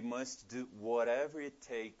 and we must do whatever it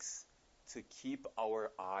takes to keep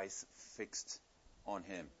our eyes fixed on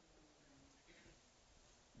Him.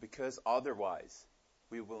 Because otherwise,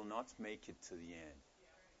 we will not make it to the end.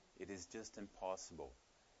 It is just impossible.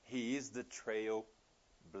 He is the trail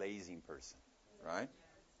blazing person, right?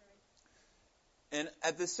 And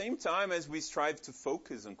at the same time as we strive to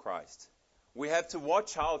focus on Christ, we have to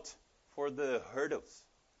watch out for the hurdles,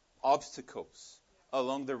 obstacles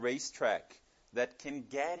along the racetrack that can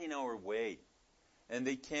get in our way, and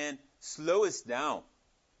they can slow us down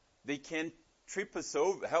They can trip us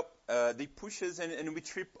over, they push us and we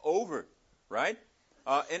trip over, right?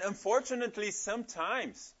 And unfortunately,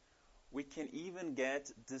 sometimes we can even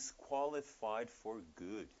get disqualified for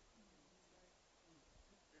good.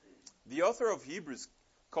 The author of Hebrews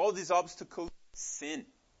called this obstacle sin.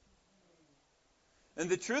 And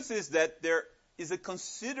the truth is that there is a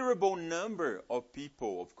considerable number of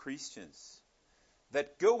people, of Christians,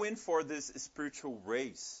 that go in for this spiritual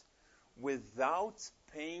race without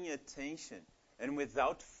paying attention and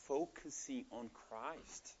without focusing on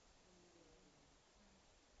Christ.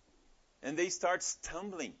 And they start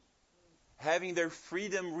stumbling, having their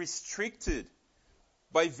freedom restricted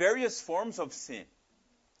by various forms of sin.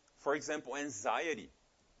 For example, anxiety.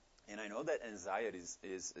 And I know that anxiety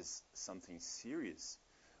is something serious.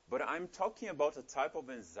 But I'm talking about a type of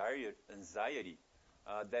anxiety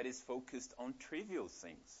that is focused on trivial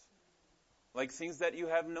things. Like things that you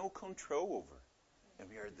have no control over. And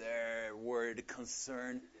we are there, worried,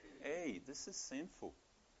 concerned. Hey, this is sinful.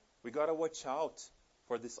 We got to watch out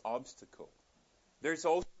for this obstacle. There's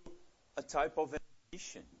also a type of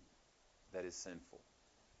ambition that is sinful.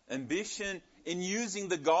 Ambition in using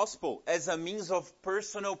the gospel as a means of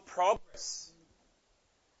personal progress.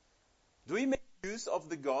 Do we make use of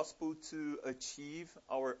the gospel to achieve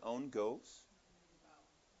our own goals?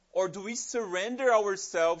 Or do we surrender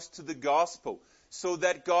ourselves to the gospel so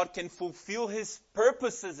that God can fulfill His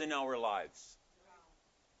purposes in our lives?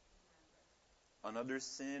 Another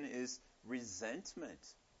sin is resentment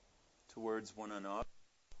towards one another.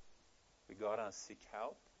 We gotta seek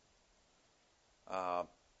help.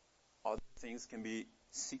 Other things can be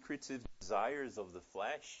secretive desires of the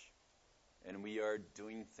flesh, and we are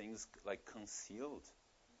doing things like concealed.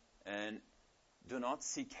 And do not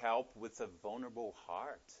seek help with a vulnerable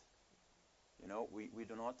heart. You know, we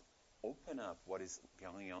do not open up what is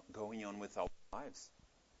going on with our lives.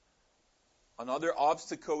 Another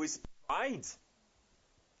obstacle is pride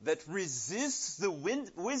that resists the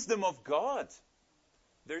wisdom of God.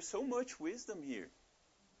 There's so much wisdom here.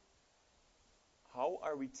 How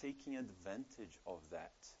are we taking advantage of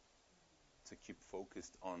that to keep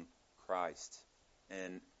focused on Christ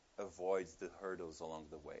and avoid the hurdles along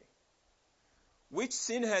the way? Which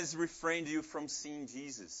sin has refrained you from seeing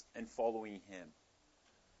Jesus and following Him?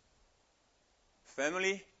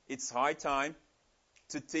 Family, it's high time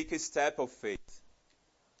to take a step of faith,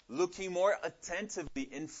 looking more attentively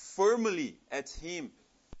and firmly at Him,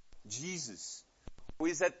 Jesus, who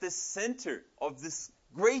is at the center of this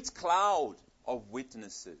great cloud of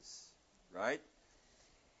witnesses, right?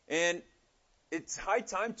 And it's high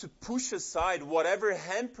time to push aside whatever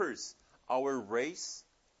hampers our race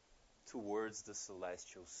towards the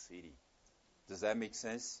celestial city. Does that make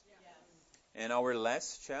sense? Yes. And our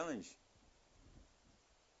last challenge.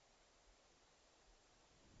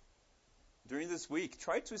 During this week,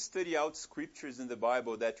 try to study out scriptures in the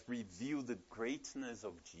Bible that reveal the greatness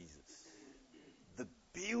of Jesus, the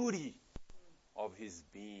beauty of His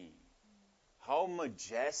being, how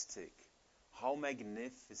majestic, how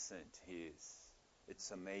magnificent He is.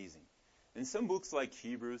 It's amazing. In some books like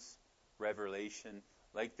Hebrews, Revelation,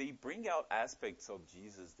 like they bring out aspects of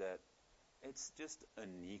Jesus that it's just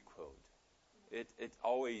unequaled. It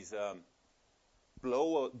always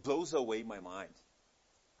blows away my mind.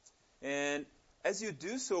 And as you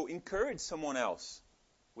do so, encourage someone else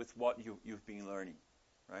with what you've been learning,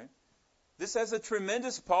 right? This has a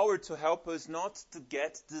tremendous power to help us not to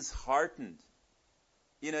get disheartened,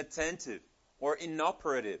 inattentive, or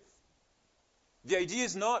inoperative. The idea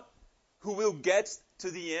is not who will get to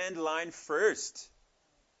the end line first,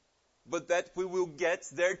 but that we will get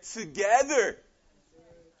there together.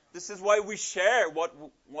 This is why we share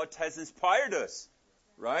what has inspired us,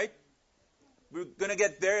 right? We're going to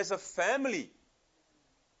get there as a family.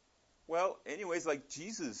 Well, anyways, like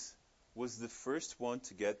Jesus was the first one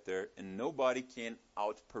to get there, and nobody can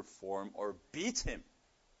outperform or beat Him.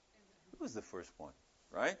 He was the first one,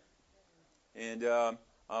 right? And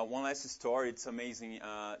one last story, it's amazing.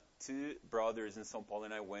 Two brothers in São Paulo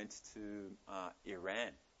and I went to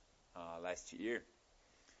Iran last year.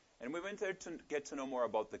 And we went there to get to know more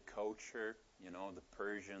about the culture, the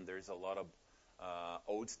Persian. There's a lot of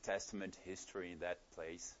Old Testament history in that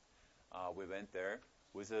place. We went there.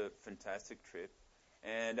 It was a fantastic trip.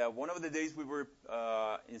 And one of the days we were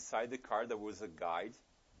inside the car, there was a guide,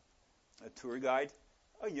 a tour guide,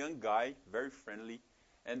 a young guy, very friendly.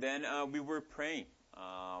 And then we were praying.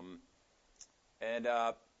 And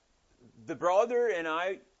the brother and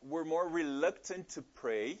I were more reluctant to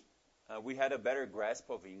pray. We had a better grasp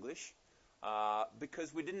of English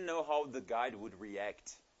because we didn't know how the guide would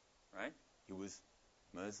react, right? He was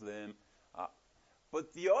Muslim.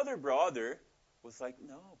 But the other brother was like,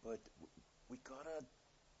 no, but we gotta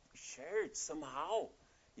share it somehow.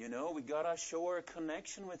 We gotta show our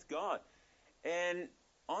connection with God. And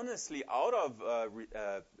honestly,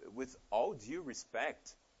 with all due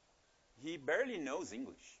respect, he barely knows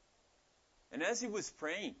English. And as he was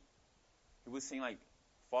praying, he was saying like,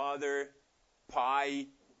 Father, Pai.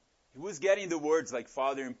 He was getting the words like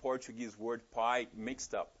Father in Portuguese, word Pai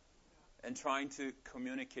mixed up, and trying to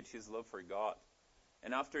communicate his love for God.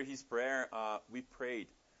 And after his prayer, we prayed.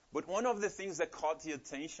 But one of the things that caught the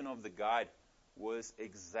attention of the guide was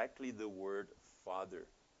exactly the word Father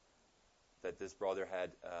that this brother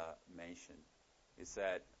had mentioned. He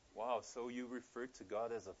said, wow, so you refer to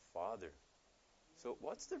God as a Father. So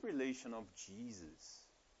what's the relation of Jesus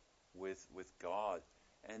with God?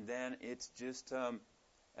 And then it just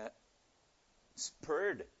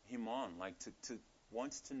spurred him on, like to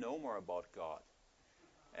wants to know more about God.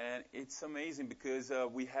 And it's amazing because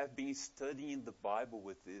we have been studying the Bible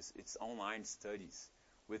with it's online studies,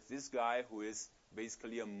 with this guy who is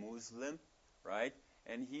basically a Muslim, right?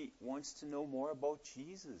 And he wants to know more about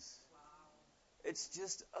Jesus. Wow. It's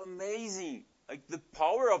just amazing, like the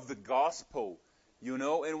power of the gospel,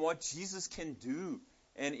 and what Jesus can do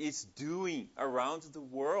and is doing around the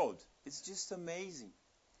world. It's just amazing.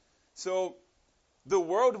 So the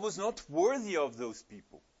world was not worthy of those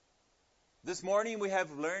people. This morning we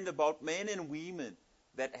have learned about men and women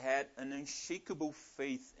that had an unshakable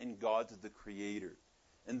faith in God the Creator,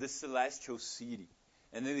 in the celestial city,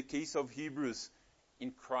 and in the case of Hebrews,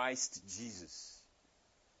 in Christ Jesus.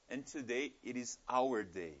 And today it is our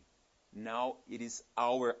day. Now it is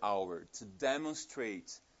our hour to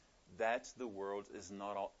demonstrate that the world is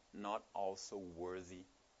not also worthy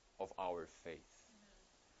of our faith.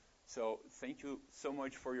 So thank you so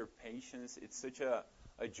much for your patience. It's such a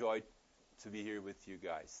joy to be here with you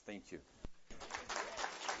guys. Thank you.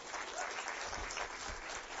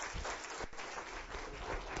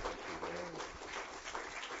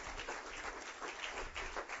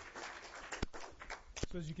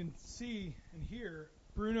 So as you can see and hear,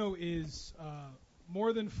 Bruno is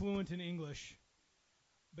more than fluent in English,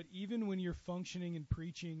 but even when you're functioning and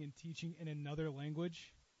preaching and teaching in another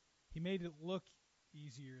language, he made it look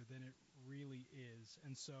easier than it really is.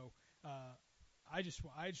 And so I just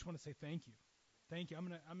want to say thank you. Thank you. I'm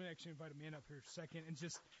gonna actually invite a man up here in a second. And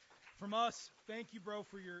just from us, thank you, bro,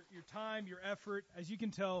 for your time, your effort. As you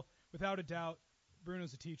can tell, without a doubt,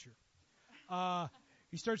 Bruno's a teacher.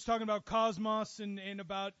 He starts talking about Cosmos and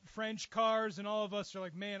about French cars, and all of us are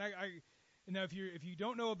like, man, I now if you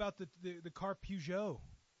don't know about the car Peugeot,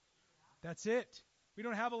 that's it. We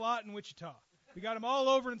don't have a lot in Wichita. We got them all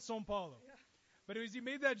over in São Paulo. But as he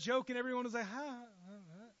made that joke, and everyone was like,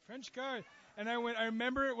 French car. And I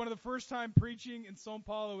remember it one of the first time preaching in São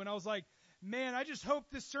Paulo, and I was like, man, I just hope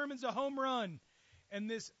this sermon's a home run. And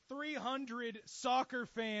this 300 soccer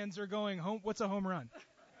fans are going, what's a home run?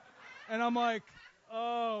 And I'm like,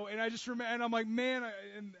 oh, and I just remember, and I'm like, man,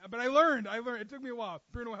 but I learned. It took me a while.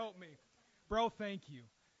 Bruno helped me. Bro, thank you.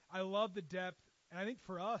 I love the depth, and I think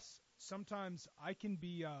for us, sometimes I can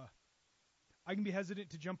be hesitant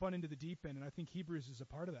to jump on into the deep end, and I think Hebrews is a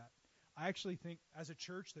part of that. I actually think as a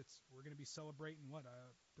church we're going to be celebrating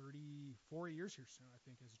 34 years here soon, I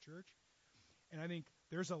think, as a church. And I think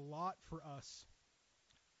there's a lot for us.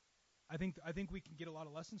 I think we can get a lot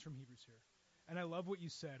of lessons from Hebrews here. And I love what you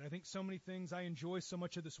said. I think so many things, I enjoy so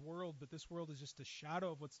much of this world, but this world is just a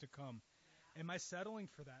shadow of what's to come. Am I settling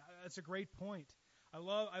for that? That's a great point. I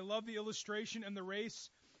love the illustration and the race.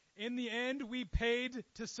 In the end, we paid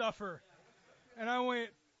to suffer. And I went,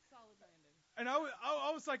 and I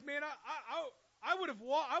was like, man, I would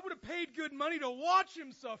have paid good money to watch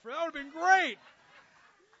him suffer. That would have been great.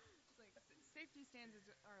 It's like safety standards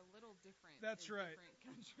are a little different. That's in right. Different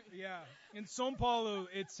countries. Yeah. In São Paulo,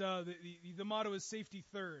 it's the motto is safety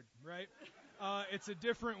third, right? It's a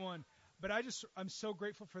different one. But I'm so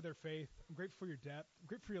grateful for their faith. I'm grateful for your depth. I'm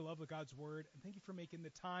grateful for your love of God's word. And thank you for making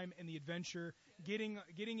the time and the adventure, getting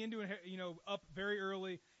into it, up very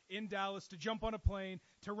early in Dallas to jump on a plane,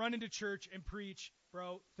 to run into church and preach.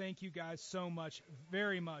 Bro, thank you guys so much,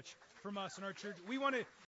 very much from us and our church. We want to